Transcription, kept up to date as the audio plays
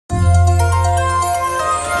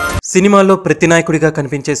సినిమాల్లో ప్రతినాయకుడిగా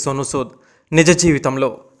కనిపించే సోను సూద్ నిజ జీవితంలో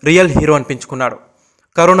రియల్ హీరో అనిపించుకున్నాడు.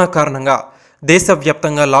 కరోనా కారణంగా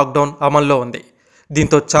దేశవ్యాప్తంగా లాక్డౌన్ అమల్లో ఉంది.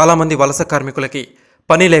 దీంతో చాలామంది వలస కార్మికులకి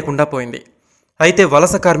పని లేకుండా పోయింది. అయితే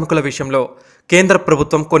వలస కార్మికుల విషయంలో కేంద్ర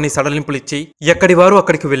ప్రభుత్వం కొన్ని సడలింపులు ఇచ్చి ఎక్కడి వారు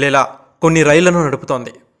అక్కడికి వెళ్లేలా కొన్ని రైళ్లను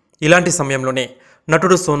నడుపుతోంది. ఇలాంటి సమయంలోనే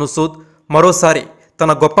నటుడు సోను సూద్ మరోసారి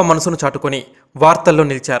తన గొప్ప మనసును చాటుకొని వార్తల్లో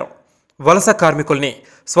నిలిచారు. వలస కార్మికుల్ని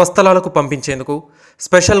స్వస్థలాలకు పంపించేందుకు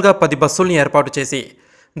స్పెషల్గా 10 బస్సుల్ని ఏర్పాటు చేసి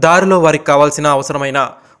దారిలో వారికి కావాల్సిన అవసరమైన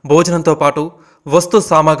భోజనంతో పాటు వస్తు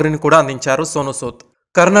సామాగ్రిని కూడా అందించారు సోను సూద్.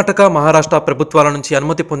 కర్ణాటక, మహారాష్ట్ర ప్రభుత్వాల నుంచి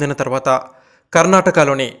అనుమతి పొందిన తర్వాత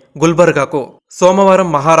కర్ణాటకలోని గుల్బర్గాకు సోమవారం,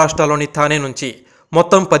 మహారాష్ట్రలోని థానే నుంచి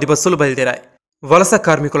మొత్తం 10 బస్సులు బయలుదేరాయి. వలస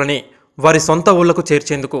కార్మికులని వారి సొంత ఊళ్లకు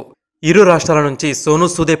చేర్చేందుకు ఇరు రాష్ట్రాల నుంచి సోను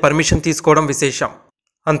సూదే పర్మిషన్ తీసుకోవడం విశేషం.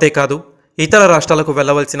 అంతేకాదు ఇతర రాష్ట్రాలకు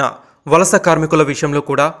వెళ్లవలసిన వలస కార్మికుల విషయంలో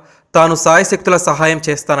కూడా తాను సాయశక్తుల సహాయం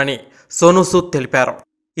చేస్తానని సోను సూద్ తెలిపారు.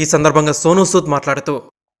 ఈ సందర్భంగా సోను సూద్ మాట్లాడుతూ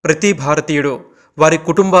ప్రతి భారతీయుడు వారి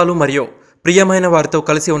కుటుంబాలు మరియు ప్రియమైన వారితో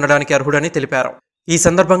కలిసి ఉండడానికి అర్హుడని తెలిపారు. ఈ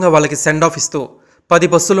సందర్భంగా వాళ్ళకి సెండ్ ఆఫ్ ఇస్తూ 10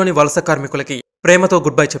 బస్సులోని వలస కార్మికులకి ప్రేమతో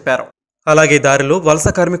గుడ్ బై చెప్పారు. అలాగే దారిలో వలస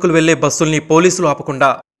కార్మికులు వెళ్లే బస్సుల్ని పోలీసులు ఆపకుండా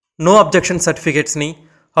నో అబ్జెక్షన్ సర్టిఫికేట్స్ని,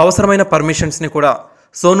 అవసరమైన పర్మిషన్స్ని కూడా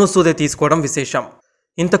సోను సూదే తీసుకోవడం విశేషం.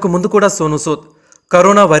 ఇంతకు ముందు కూడా సోను సూద్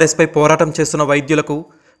కరోనా వైరస్పై పోరాటం చేస్తున్న వైద్యులకు,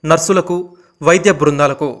 నర్సులకు, వైద్య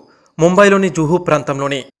బృందాలకు ముంబైలోని జుహూ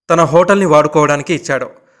ప్రాంతంలోని తన హోటల్ని వాడుకోవడానికి ఇచ్చాడు.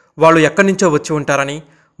 వాళ్ళు ఎక్కడి నుంచో వచ్చి ఉంటారని,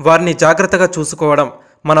 వారిని జాగ్రత్తగా చూసుకోవడం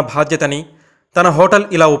మన బాధ్యతని, తన హోటల్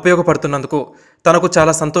ఇలా ఉపయోగపడుతున్నందుకు తనకు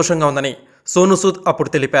చాలా సంతోషంగా ఉందని సోను సూద్ అప్పుడు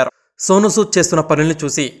తెలిపారు. సోను సూద్ చేస్తున్న పనుల్ని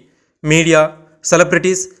చూసి మీడియా,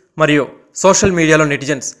 సెలబ్రిటీస్ మరియు సోషల్ మీడియాలో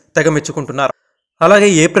నెటిజన్స్ తెగ మెచ్చుకుంటున్నారు. అలాగే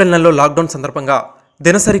ఏప్రిల్ నెలలో లాక్డౌన్ సందర్భంగా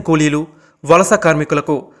దినసరి కూలీలు, వలస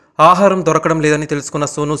కార్మికులకు ఆహారం దొరకడం లేదని తెలుసుకున్న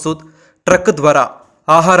సోను సూద్ ట్రక్ ద్వారా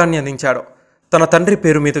ఆహారాన్ని అందించాడు. తన తండ్రి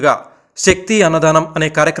పేరు మీదుగా శక్తి అన్నదానం అనే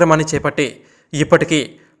కార్యక్రమాన్ని చేపట్టి ఇప్పటికీ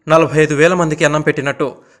 45,000 మందికి అన్నం పెట్టినట్టు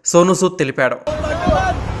సోను సూద్ తెలిపాడు.